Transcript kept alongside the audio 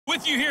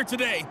with you here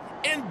today,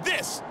 and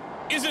this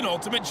is an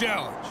ultimate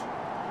challenge.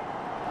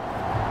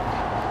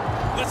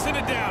 Let's send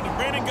it down to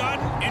Brandon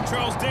Gaudin and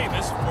Charles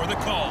Davis for the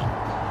call.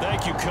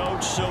 Thank you,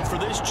 Coach. So for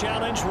this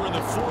challenge, we're in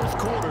the fourth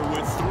quarter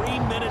with 3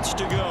 minutes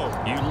to go.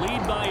 You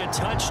lead by a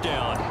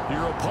touchdown.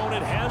 Your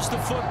opponent has the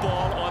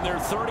football on their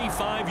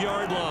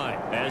 35-yard line.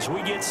 As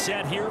we get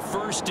set here,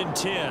 1st and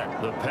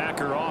 10. The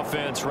Packer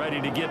offense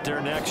ready to get their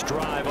next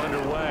drive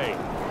underway.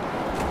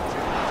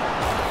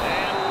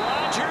 And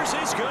Rodgers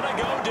is going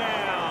to go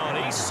down.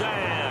 He's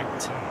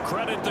sacked.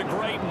 Credit the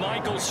great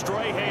Michael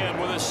Strahan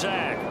with a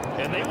sack.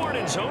 And they weren't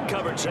in zone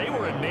coverage. They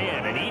were in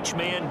man, and each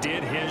man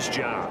did his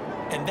job.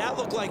 And that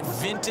looked like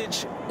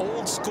vintage,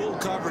 old-school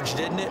coverage,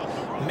 didn't it?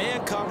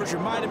 Man coverage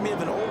reminded me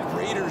of an old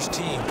Raiders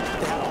team.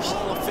 They had a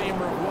Hall of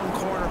Famer at one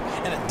corner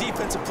and a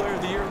Defensive Player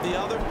of the Year at the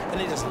other, and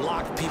they just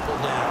locked people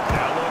down.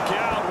 Now look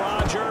out,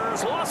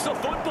 Rodgers lost the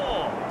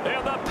football,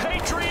 and the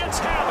Patriots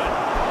have it.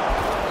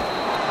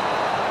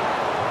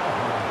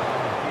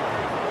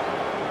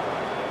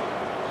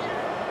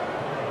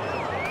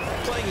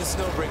 Playing in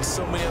snow brings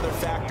so many other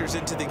factors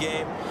into the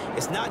game.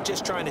 It's not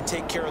just trying to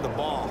take care of the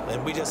ball,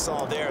 and we just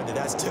saw there that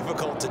that's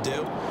difficult to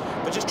do,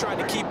 but just trying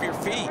to keep your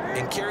feet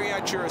and carry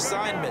out your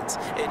assignments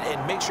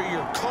and make sure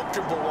you're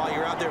comfortable while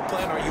you're out there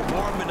playing. Are you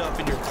warm enough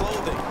in your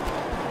clothing?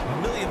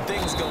 A million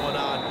things going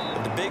on,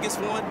 but the biggest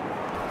one,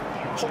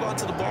 hold on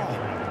to the ball.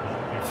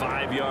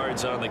 5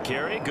 yards on the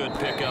carry. Good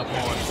pickup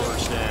on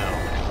 1st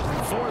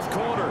down. Fourth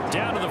quarter,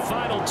 down to the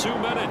final 2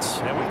 minutes,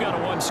 and we've got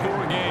a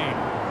one-score game.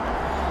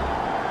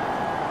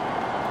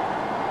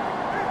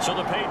 So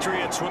the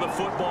Patriots with the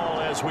football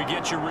as we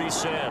get you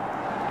reset.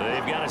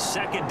 They've got a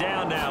 2nd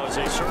down now as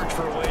they search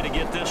for a way to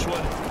get this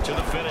one to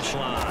the finish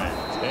line.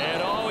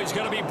 And he's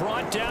going to be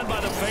brought down by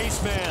the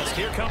face mask.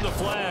 Here come the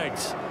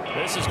flags.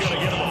 This is going to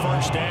get him a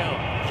 1st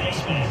down.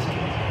 Face mask.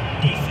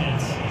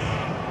 Defense.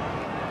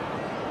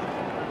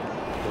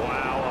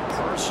 Wow, a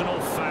personal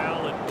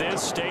foul at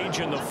this stage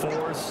in the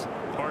 4th.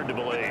 Hard to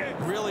believe.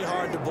 Really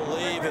hard to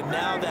believe, and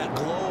now that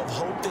glow of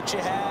hope that you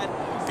had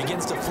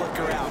begins to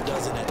flicker out,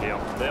 doesn't it?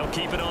 Yep, they'll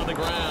keep it on the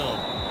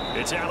ground.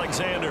 It's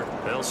Alexander.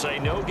 They'll say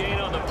no gain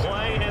on the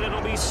play, and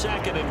it'll be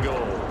 2nd and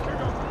goal.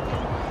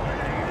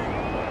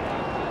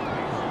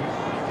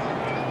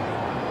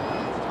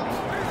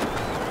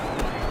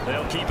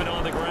 They'll keep it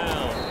on the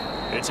ground.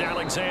 It's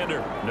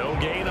Alexander. No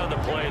gain on the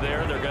play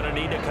there. They're going to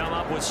need to come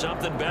up with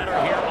something better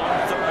here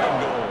on 3rd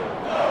and goal.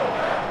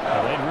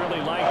 They'd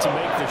really like to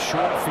make the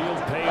short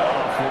field pay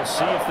off. We'll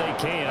see if they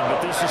can,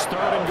 but this is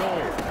 3rd and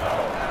goal.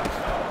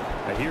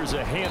 And here's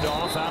a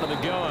handoff out of the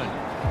gun.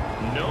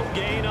 No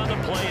gain on the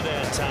play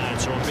that time,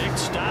 so a big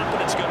stop,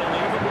 but it's going to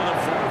leave him with a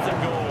 4th and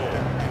goal.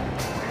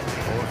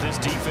 Well, if this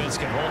defense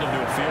can hold him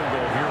to a field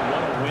goal here,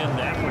 what a win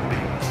that would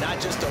be. Not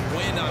just a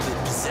win on the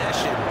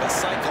possession, but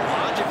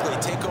psychologically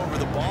take over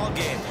the ball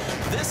game.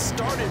 This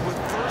started with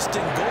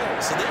 1st and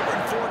goal, so they were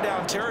in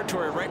 4-down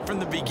territory right from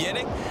the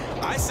beginning.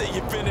 I say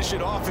you finish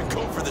it off and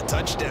go for the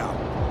touchdown.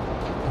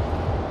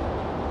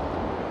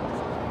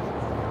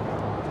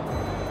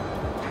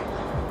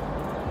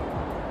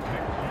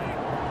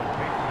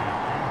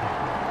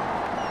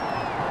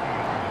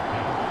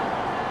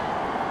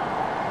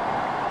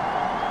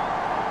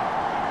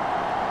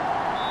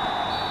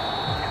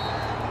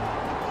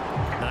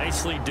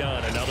 Nicely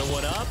done. Another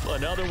one up,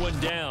 another one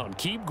down.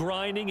 Keep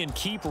grinding and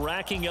keep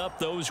racking up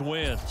those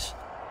wins.